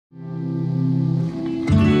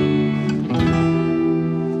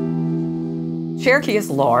Cherokee is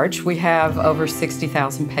large. We have over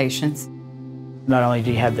 60,000 patients. Not only do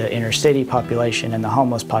you have the inner city population and the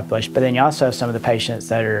homeless population, but then you also have some of the patients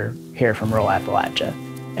that are here from rural Appalachia.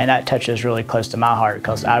 And that touches really close to my heart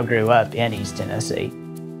because I grew up in East Tennessee.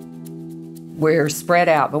 We're spread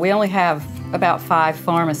out, but we only have about 5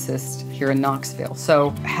 pharmacists here in Knoxville. So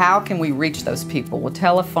how can we reach those people? Well,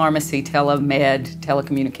 telepharmacy, telemed,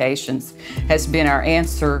 telecommunications has been our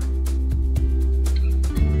answer.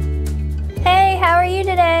 Hey, how are you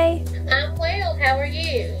today? I'm well. How are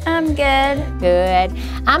you? I'm good. Good.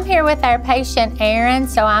 I'm here with our patient, Aaron,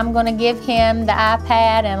 so I'm going to give him the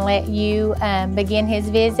iPad and let you begin his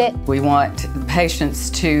visit. We want patients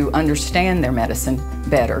to understand their medicine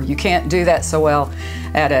better. You can't do that so well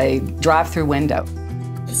at a drive-through window.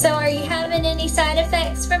 So are you having any side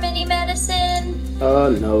effects from any medicine? No,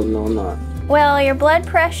 I'm not. Well, your blood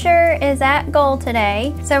pressure is at goal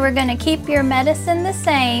today, so we're going to keep your medicine the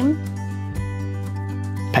same.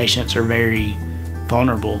 Patients are very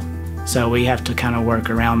vulnerable, so we have to kind of work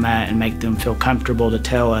around that and make them feel comfortable to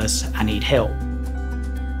tell us, I need help.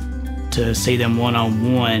 To see them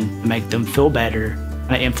one-on-one, make them feel better,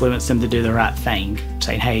 and influence them to do the right thing,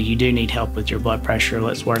 saying, hey, you do need help with your blood pressure,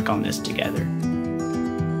 let's work on this together.